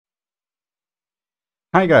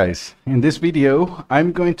Hi guys, in this video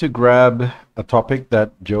I'm going to grab a topic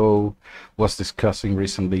that Joe was discussing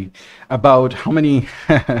recently about how many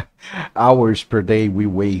hours per day we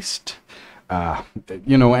waste, uh,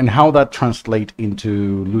 and how that translates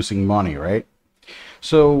into losing money, right?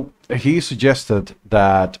 So he suggested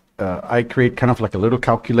that I create kind of like a little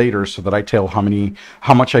calculator so that I tell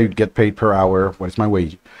how much I get paid per hour, what is my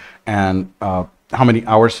wage, and how many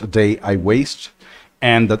hours a day I waste,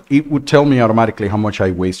 and that it would tell me automatically how much I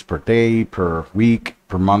waste per day, per week,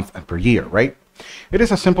 per month, and per year, right? It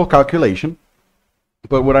is a simple calculation,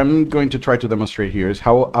 but what I'm going to try to demonstrate here is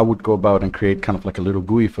how I would go about and create kind of like a little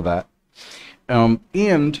GUI for that.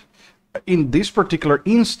 And in this particular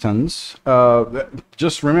instance,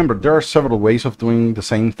 just remember, there are several ways of doing the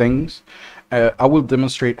same things. I will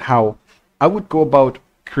demonstrate how I would go about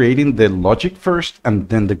creating the logic first and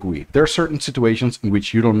then the GUI. There are certain situations in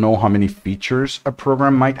which you don't know how many features a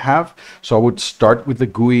program might have. So I would start with the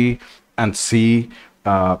GUI and see,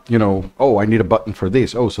 oh, I need a button for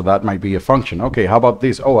this. Oh, so that might be a function. Okay, how about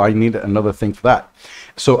this? Oh, I need another thing for that.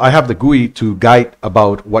 So I have the GUI to guide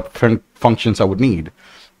about what functions I would need.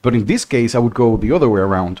 But in this case, I would go the other way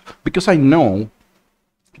around because I know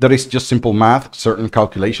that it's just simple math, certain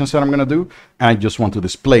calculations that I'm going to do, and I just want to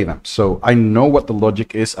display them. So I know what the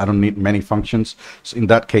logic is. I don't need many functions. So in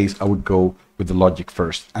that case, I would go with the logic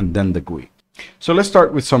first and then the GUI. So let's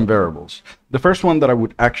start with some variables. The first one that I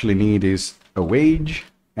would actually need is a wage.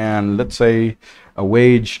 And let's say a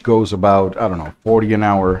wage goes about, I don't know, 40 an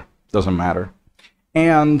hour, doesn't matter.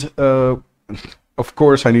 And of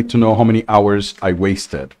course, I need to know how many hours I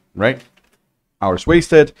wasted, right? Hours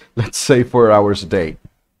wasted, let's say 4 hours a day,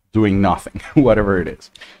 doing nothing, whatever it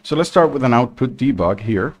is. So let's start with an output debug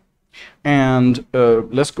here. And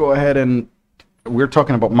let's go ahead and we're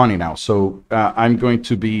talking about money now. So I'm going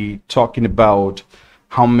to be talking about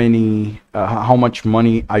how much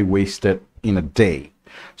money I wasted in a day.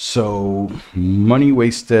 So money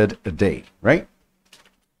wasted a day, right?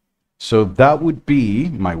 So that would be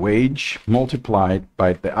my wage multiplied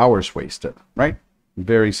by the hours wasted, right?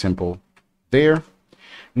 Very simple there.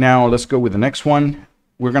 Now let's go with the next one.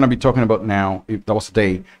 We're going to be talking about now, if that was a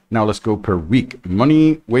day, now let's go per week.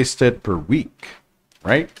 Money wasted per week,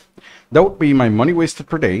 right? That would be my money wasted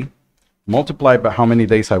per day multiplied by how many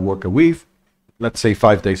days I work a week. Let's say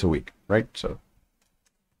 5 days a week, right? So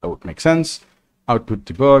that would make sense. Output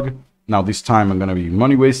debug. Now this time I'm going to be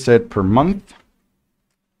money wasted per month.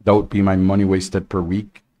 That would be my money wasted per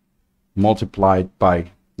week multiplied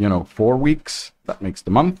by, 4 weeks. That makes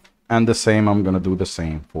the month. And the same, I'm going to do the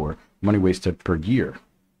same for money wasted per year,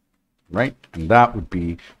 right? And that would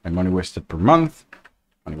be my money wasted per month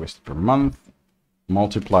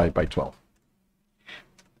multiplied by 12.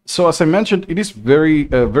 So as I mentioned, it is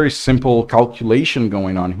very simple calculation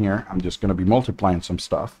going on here. I'm just going to be multiplying some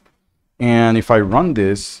stuff. And if I run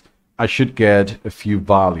this, I should get a few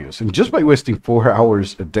values. And just by wasting 4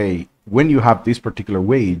 hours a day, when you have this particular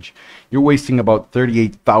wage, you're wasting about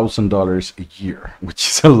 $38,000 a year, which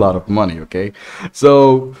is a lot of money, okay?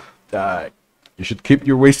 So you should keep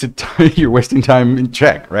your wasting time in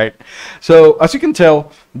check, right? So as you can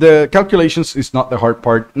tell, the calculations is not the hard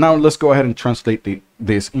part. Now let's go ahead and translate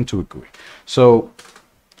this into a GUI. So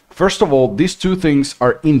first of all, these two things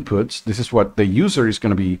are inputs. This is what the user is going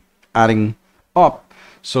to be adding up.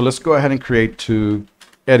 So let's go ahead and create two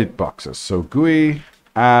edit boxes. So GUI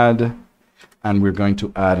add, and we're going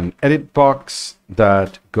to add an edit box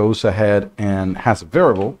that goes ahead and has a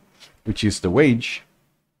variable, which is the wage.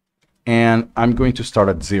 And I'm going to start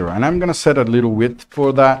at 0. And I'm going to set a little width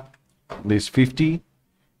for that, at least 50.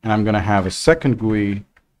 And I'm going to have a second GUI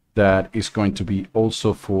that is going to be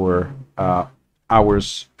also for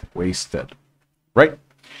hours wasted, right?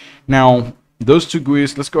 Now, those two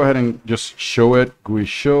GUIs, let's go ahead and just show it. GUI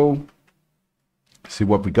show. See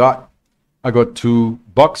what we got. I got two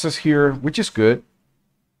boxes here, which is good.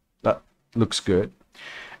 That looks good.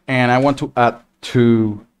 And I want to add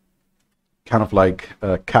two kind of like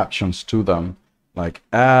captions to them. Like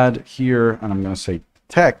add here, and I'm going to say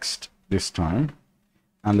text this time.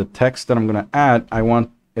 And the text that I'm going to add, I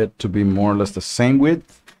want it to be more or less the same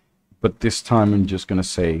width. But this time I'm just going to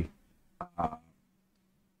say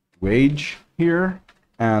wage here,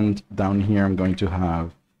 and down here I'm going to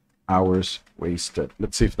have hours wasted.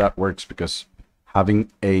 Let's see if that works, because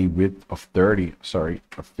having a width of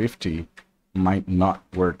 50 might not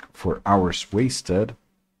work for hours wasted.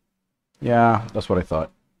 Yeah, that's what I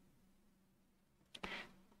thought.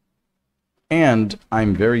 And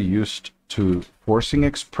I'm very used to forcing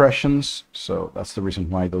expressions, so that's the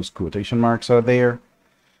reason why those quotation marks are there.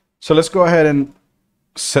 So let's go ahead and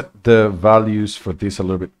set the values for this a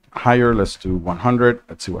little bit higher. Let's do 100.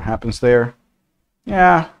 Let's see what happens there.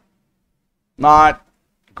 Yeah, not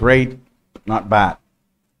great, not bad.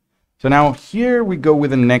 So now here we go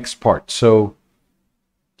with the next part. So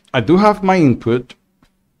I do have my input.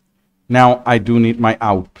 Now I do need my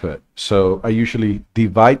output. So I usually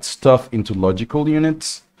divide stuff into logical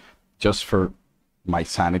units just for my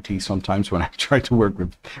sanity. Sometimes when I try to work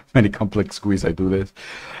with many complex GUIs, I do this.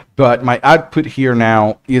 But my output here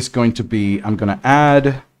now is going to be, I'm going to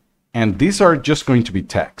add, and these are just going to be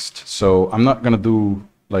text. So I'm not going to do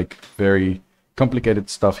like very complicated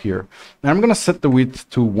stuff here. And I'm going to set the width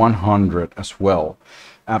to 100 as well.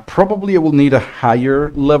 Probably I will need a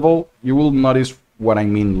higher level. You will notice what I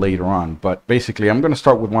mean later on. But basically, I'm going to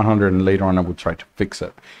start with 100, and later on I will try to fix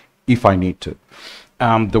it if I need to.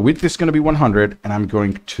 The width is going to be 100, and I'm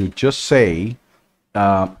going to just say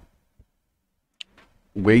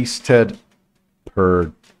wasted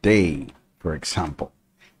per day, for example.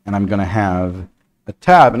 And I'm going to have a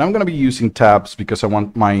tab, and I'm going to be using tabs because I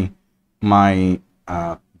want my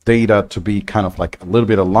data to be kind of like a little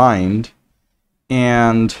bit aligned,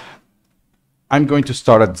 and I'm going to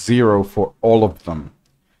start at 0 for all of them.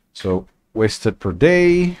 So wasted per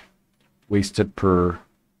day, wasted per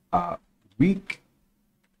week,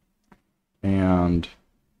 and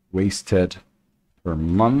wasted per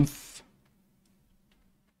month,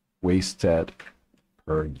 wasted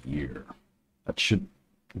per year. That should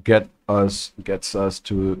gets us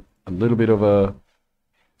to a little bit of a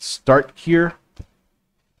start here.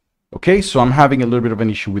 Okay, so I'm having a little bit of an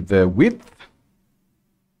issue with the width.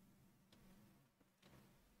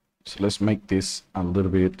 So let's make this a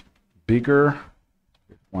little bit bigger.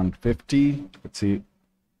 150. Let's see.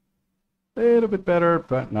 A little bit better,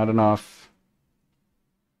 but not enough.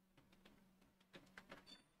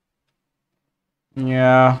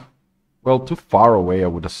 Yeah. Well, too far away, I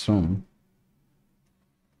would assume.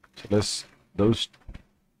 So those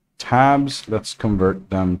tabs, let's convert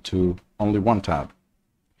them to only one tab.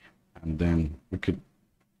 And then we could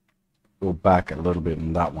go back a little bit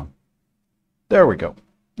in that one. There we go.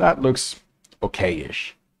 That looks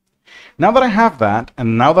okay-ish. Now that I have that,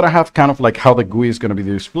 and now that I have kind of like how the GUI is going to be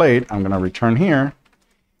displayed, I'm going to return here.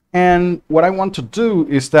 And what I want to do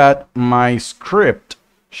is that my script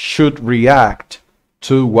should react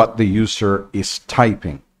to what the user is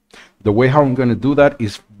typing. The way how I'm going to do that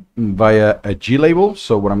is via a glabel.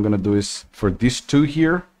 So what I'm going to do is for these two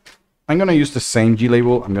here, I'm going to use the same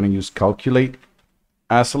glabel. I'm going to use calculate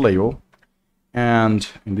as a label. And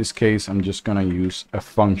in this case, I'm just going to use a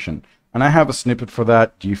function. And I have a snippet for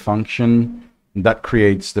that, G function, that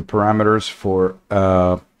creates the parameters for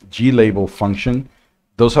glabel function.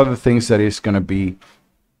 Those are the things that is going to be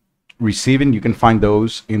receiving. You can find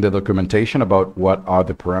those in the documentation about what are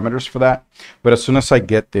the parameters for that. But as soon as I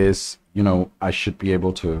get this, you know, I should be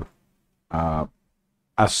able to,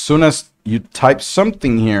 as soon as you type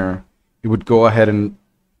something here, it would go ahead and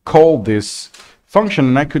call this function.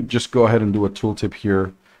 And I could just go ahead and do a tooltip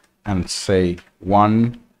here and say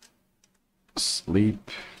 1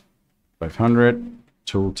 sleep 500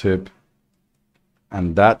 tooltip,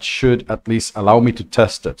 and that should at least allow me to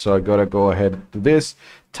test it. So I gotta go ahead to this,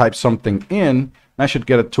 type something in, and I should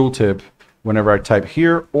get a tooltip whenever I type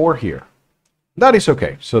here or here. That is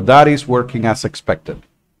okay. So that is working as expected.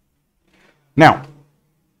 Now,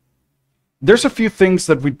 there's a few things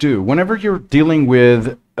that we do whenever you're dealing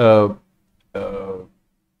with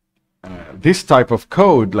this type of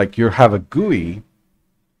code, like you have a GUI.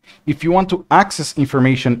 If you want to access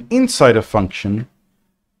information inside a function,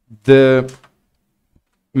 the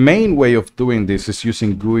main way of doing this is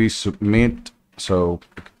using GUI submit. So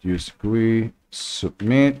you could use GUI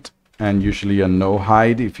submit and usually a no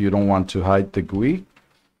hide if you don't want to hide the GUI.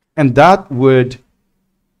 And that would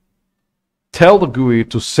tell the GUI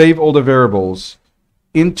to save all the variables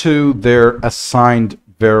into their assigned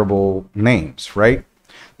variable names, right?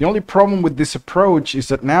 The only problem with this approach is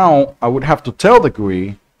that now I would have to tell the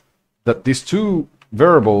GUI that these two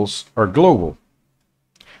variables are global,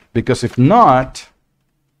 because if not,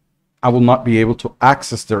 I will not be able to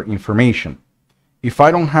access their information. If I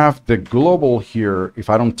don't have the global here, if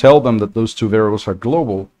I don't tell them that those two variables are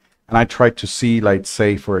global, and I try to see, like,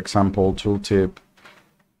 say, for example, tooltip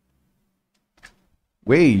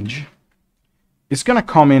wage, it's going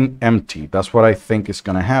to come in empty. That's what I think is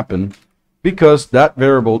going to happen, because that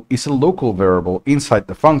variable is a local variable inside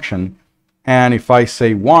the function. And if I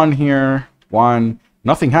say 1 here, 1,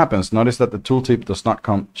 nothing happens. Notice that the tooltip does not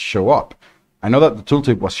show up. I know that the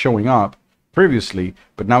tooltip was showing up previously,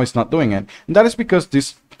 but now it's not doing it. And that is because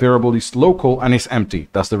this variable is local and is empty.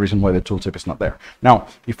 That's the reason why the tooltip is not there. Now,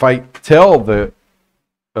 if I tell the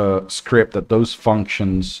script that those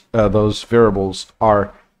functions, those variables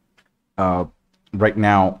are right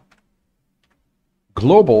now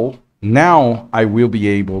global, now I will be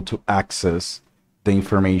able to access the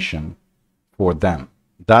information for them.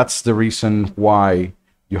 That's the reason why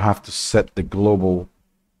you have to set the global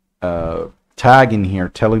tag in here,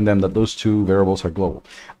 telling them that those two variables are global.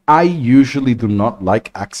 I usually do not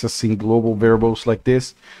like accessing global variables like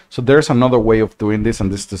this. So there's another way of doing this,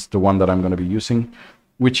 and this is the one that I'm going to be using,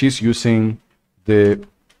 which is using the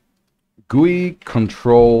GUI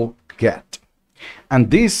control get.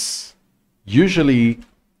 And this usually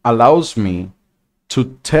allows me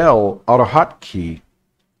to tell AutoHotkey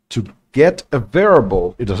to get a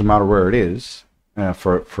variable, it doesn't matter where it is,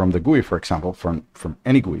 from the GUI, for example, from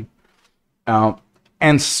any GUI,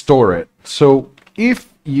 and store it. So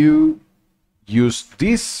if you use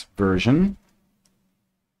this version,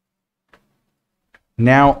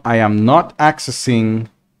 now I am not accessing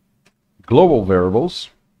global variables.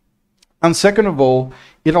 And second of all,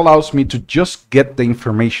 it allows me to just get the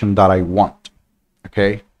information that I want.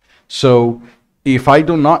 Okay, so if I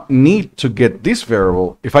do not need to get this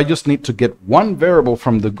variable, if I just need to get one variable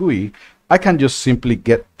from the GUI, I can just simply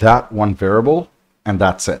get that one variable, and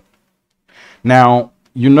that's it. Now,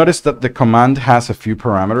 you notice that the command has a few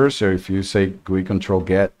parameters. So if you say GUI control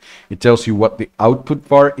get, it tells you what the output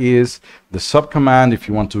var is, the subcommand if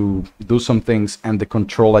you want to do some things, and the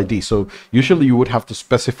control ID. So usually you would have to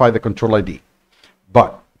specify the control ID.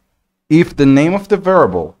 But if the name of the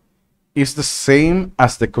variable is the same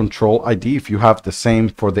as the control ID, if you have the same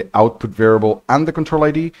for the output variable and the control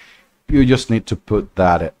ID, you just need to put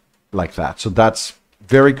that like that. So that's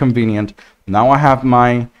very convenient. Now I have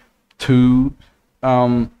my two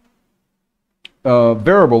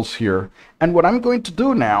variables here, and what I'm going to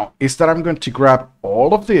do now is that I'm going to grab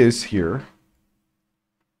all of this here,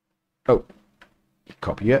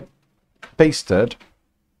 copy it, paste it,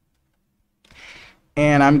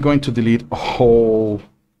 and I'm going to delete all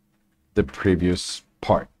the previous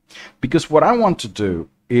part, because what I want to do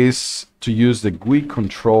is to use the GUI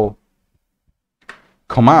control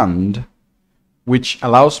command, which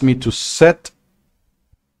allows me to set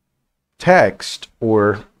text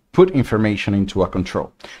or put information into a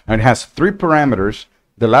control. Now it has three parameters.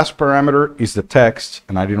 The last parameter is the text,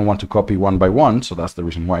 and I didn't want to copy one by one, so that's the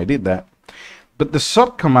reason why I did that. But the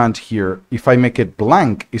subcommand here, if I make it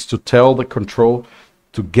blank, is to tell the control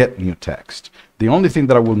to get new text. The only thing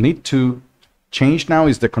that I will need to change now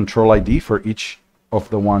is the control ID for each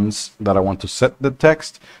of the ones that I want to set the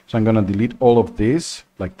text. So I'm going to delete all of these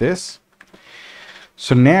like this.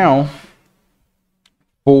 So now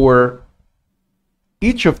for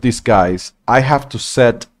each of these guys, I have to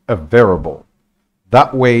set a variable.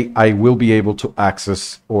 That way I will be able to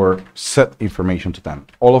access or set information to them.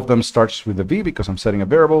 All of them starts with a V because I'm setting a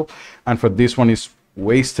variable. And for this one is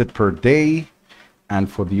wasted per day. And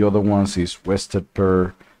for the other ones is wasted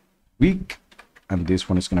per week. And this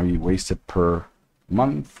one is going to be wasted per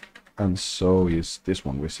month. And so is this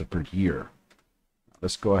one wasted per year.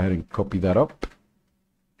 Let's go ahead and copy that up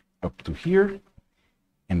to here.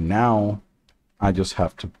 And now I just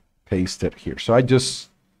have to paste it here. So I just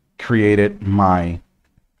created my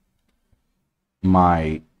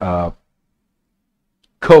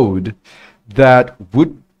code that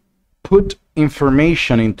would put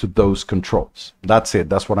information into those controls. That's it.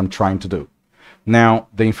 That's what I'm trying to do. Now,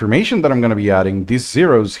 the information that I'm going to be adding, these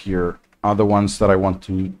zeros here, are the ones that I want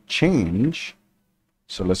to change.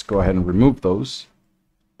 So let's go ahead and remove those.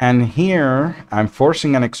 And here, I'm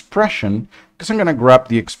forcing an expression because I'm going to grab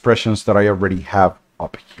the expressions that I already have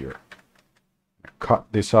up here. Cut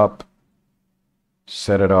this up,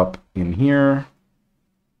 set it up in here.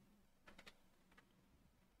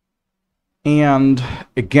 And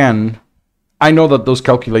again, I know that those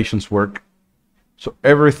calculations work. So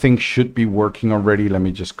everything should be working already. Let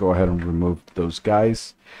me just go ahead and remove those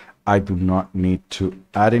guys. I do not need to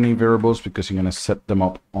add any variables because you're going to set them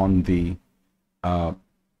up on the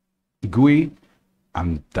GUI.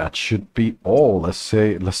 And that should be all. Let's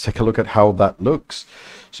take a look at how that looks.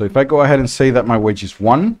 So if I go ahead and say that my wage is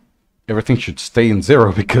 1, everything should stay in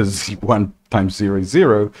 0 because 1 times 0 is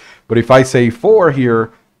 0. But if I say 4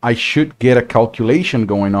 here, I should get a calculation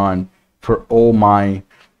going on for all my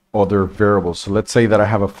other variables. So let's say that I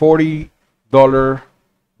have a $40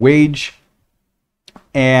 wage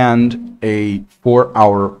and a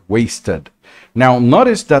 4-hour wasted. Now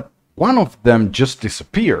notice that one of them just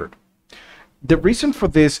disappeared. The reason for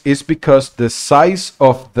this is because the size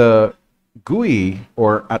of the GUI,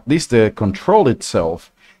 or at least the control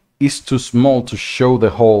itself, is too small to show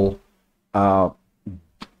the whole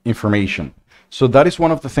information. So that is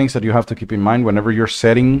one of the things that you have to keep in mind whenever you're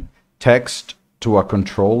setting text to a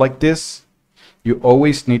control like this. You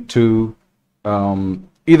always need to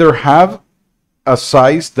either have a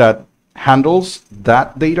size that handles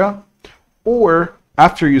that data, or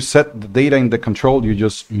after you set the data in the control, you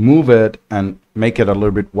just move it and make it a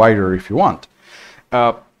little bit wider if you want.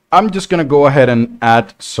 I'm just going to go ahead and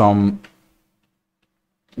add some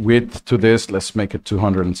width to this. Let's make it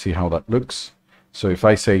 200 and see how that looks. So if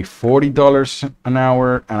I say $40 an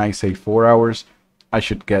hour and I say 4 hours, I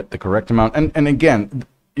should get the correct amount. And again,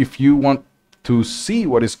 if you want to see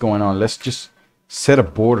what is going on, let's just set a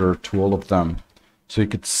border to all of them so you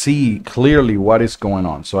could see clearly what is going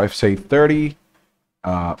on. So I say 30,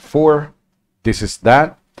 4, this is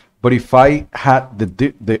that. But if I had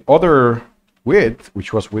the other width,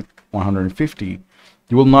 which was width 150,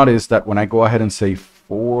 you will notice that when I go ahead and say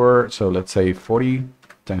 4, so let's say 40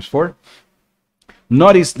 times 4,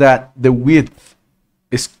 notice that the width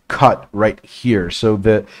is cut right here. So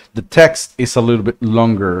the text is a little bit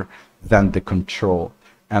longer than the control,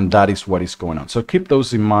 and that is what is going on. So keep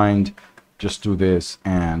those in mind. Just do this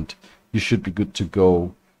and you should be good to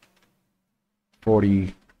go.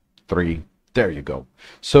 43. There you go.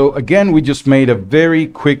 So again, we just made a very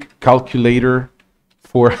quick calculator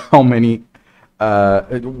for how many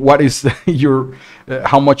what is your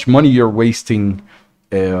how much money you're wasting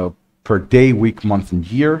per day, week, month,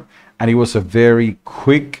 and year. And it was a very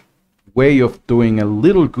quick way of doing a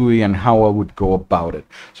little GUI and how I would go about it.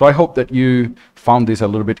 So I hope that you found this a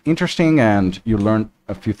little bit interesting and you learned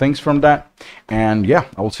a few things from that. And yeah,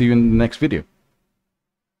 I will see you in the next video.